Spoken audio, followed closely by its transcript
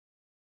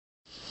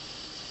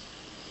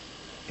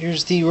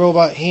Here's the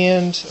robot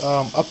hand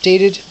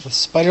updated with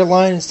spider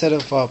line instead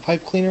of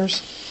pipe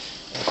cleaners.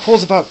 It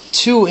holds about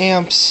 2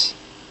 amps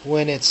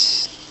when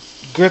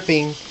it's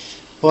gripping,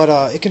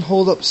 but it can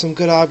hold up some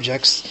good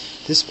objects.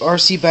 This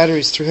RC battery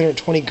is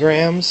 320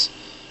 grams,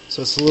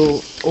 so it's a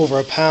little over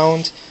a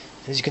pound.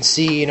 As you can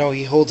see,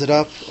 he holds it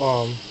up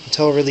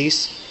until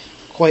release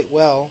quite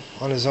well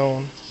on his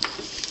own.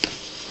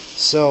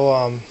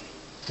 So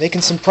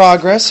making some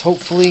progress.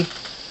 Hopefully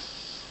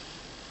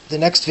the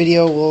next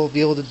video we'll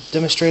be able to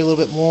demonstrate a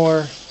little bit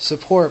more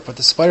support, but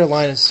the spider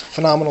line is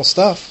phenomenal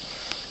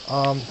stuff.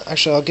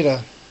 Actually, I'll get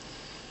a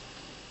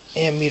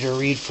ammeter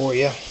read for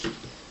you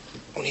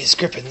when he's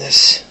gripping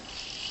this.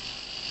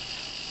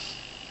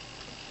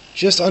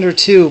 Just under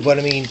 2, but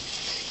I mean,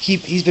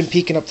 he's been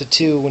peaking up to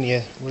 2 when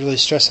you really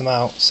stress him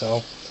out,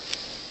 so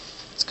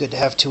it's good to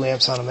have 2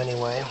 amps on him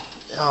anyway.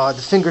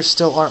 The fingers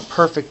still aren't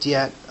perfect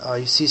yet.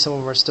 You see some of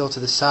them are still to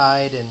the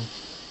side, and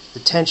the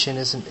tension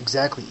isn't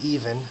exactly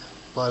even,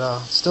 but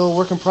still a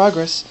work in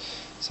progress,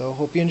 so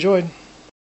hope you enjoyed.